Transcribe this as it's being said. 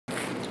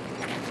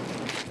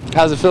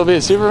How's it feel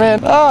being Superman?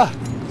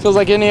 Feels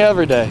like any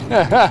other day.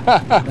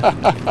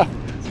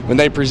 When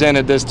they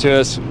presented this to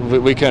us,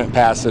 we couldn't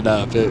pass it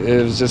up.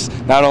 It was just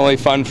not only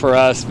fun for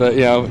us, but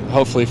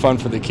hopefully fun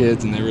for the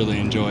kids, and they really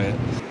enjoy it.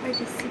 Are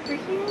the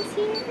superheroes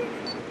here?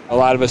 A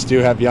lot of us do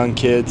have young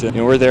kids, and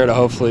we're there to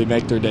hopefully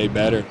make their day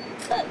better.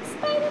 Look,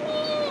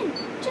 Spider-Man!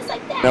 Just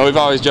like that! We've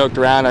always joked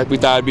around. We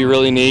thought it'd be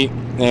really neat,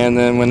 and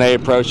then when they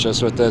approached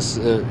us with this,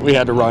 we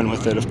had to run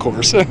with it, of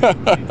course.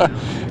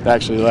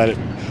 Actually let it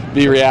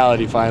be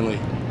reality finally.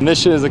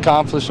 Mission is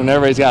accomplished when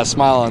everybody's got a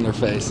smile on their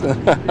face.